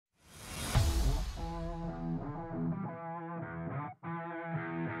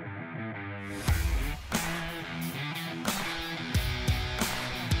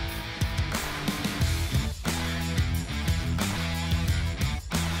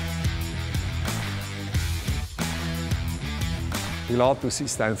Pilatus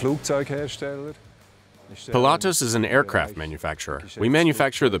ist ein Flugzeughersteller. Pilatus is an aircraft manufacturer. We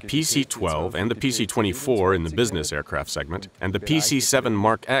manufacture the PC-12 and the PC-24 in the business aircraft segment, and the PC-7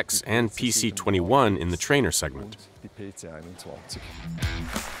 Mark X and PC-21 in the trainer segment.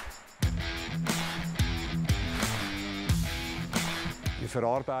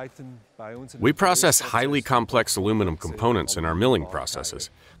 We process highly complex aluminum components in our milling processes.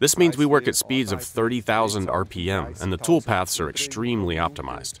 This means we work at speeds of 30,000 RPM, and the tool paths are extremely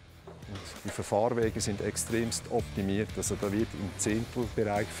optimized. Die Verfahrwege sind extremst optimiert, also da wird im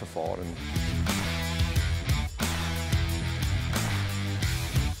Zehntelbereich verfahren.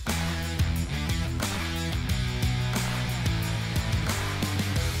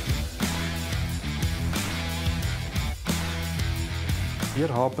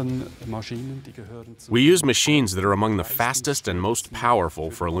 We use machines that are among the fastest and most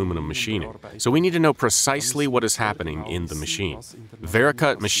powerful for aluminum machining, so we need to know precisely what is happening in the machine.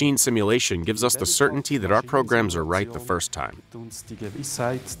 Vericut machine simulation gives us the certainty that our programs are right the first time.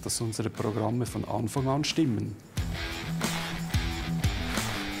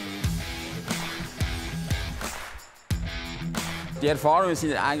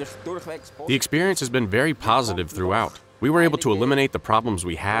 The experience has been very positive throughout. We were able to eliminate the problems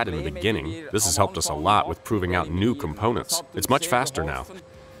we had in the beginning. This has helped us a lot with proving out new components. It's much faster now.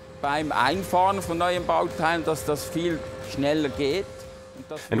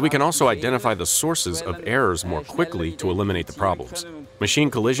 And we can also identify the sources of errors more quickly to eliminate the problems. Machine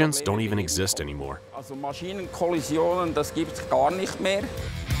collisions don't even exist anymore.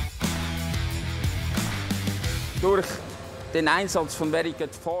 By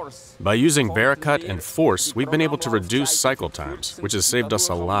using Vericut and Force, we've been able to reduce cycle times, which has saved us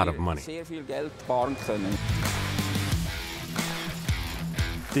a lot of money.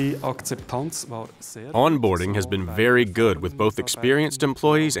 Onboarding has been very good with both experienced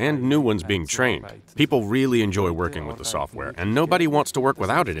employees and new ones being trained. People really enjoy working with the software, and nobody wants to work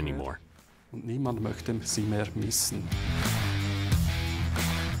without it anymore.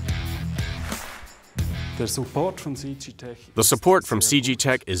 The support from CG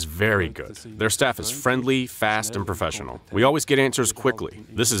Tech is very good. Their staff is friendly, fast, and professional. We always get answers quickly.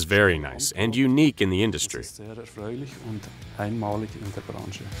 This is very nice and unique in the industry.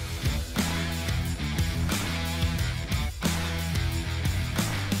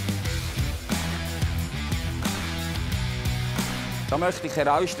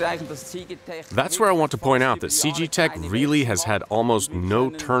 That's where I want to point out that CG Tech really has had almost no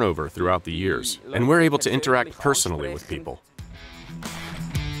turnover throughout the years, and we're able to interact personally with people.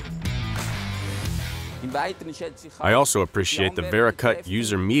 I also appreciate the Vericut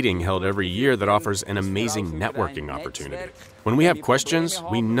user meeting held every year that offers an amazing networking opportunity. When we have questions,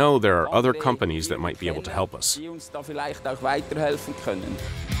 we know there are other companies that might be able to help us.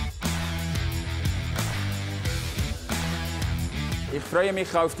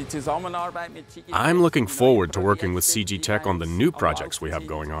 I'm looking forward to working with CG Tech on the new projects we have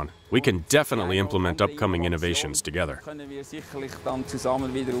going on. We can definitely implement upcoming innovations together.